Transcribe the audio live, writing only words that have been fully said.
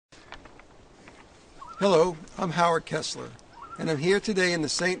Hello, I'm Howard Kessler, and I'm here today in the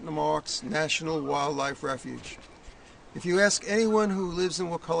St. Mark's National Wildlife Refuge. If you ask anyone who lives in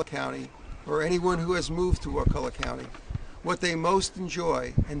Wakulla County, or anyone who has moved to Wakulla County, what they most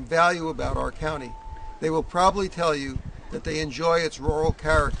enjoy and value about our county, they will probably tell you that they enjoy its rural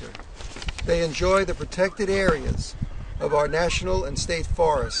character. They enjoy the protected areas of our national and state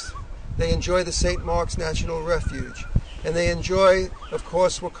forests. They enjoy the St. Mark's National Refuge, and they enjoy, of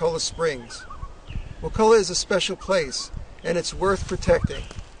course, Wakulla Springs. Wakulla is a special place, and it's worth protecting.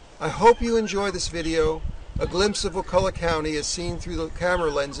 I hope you enjoy this video, a glimpse of Wakulla County as seen through the camera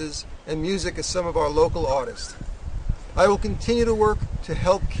lenses and music of some of our local artists. I will continue to work to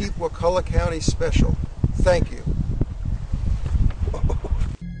help keep Wakulla County special. Thank you.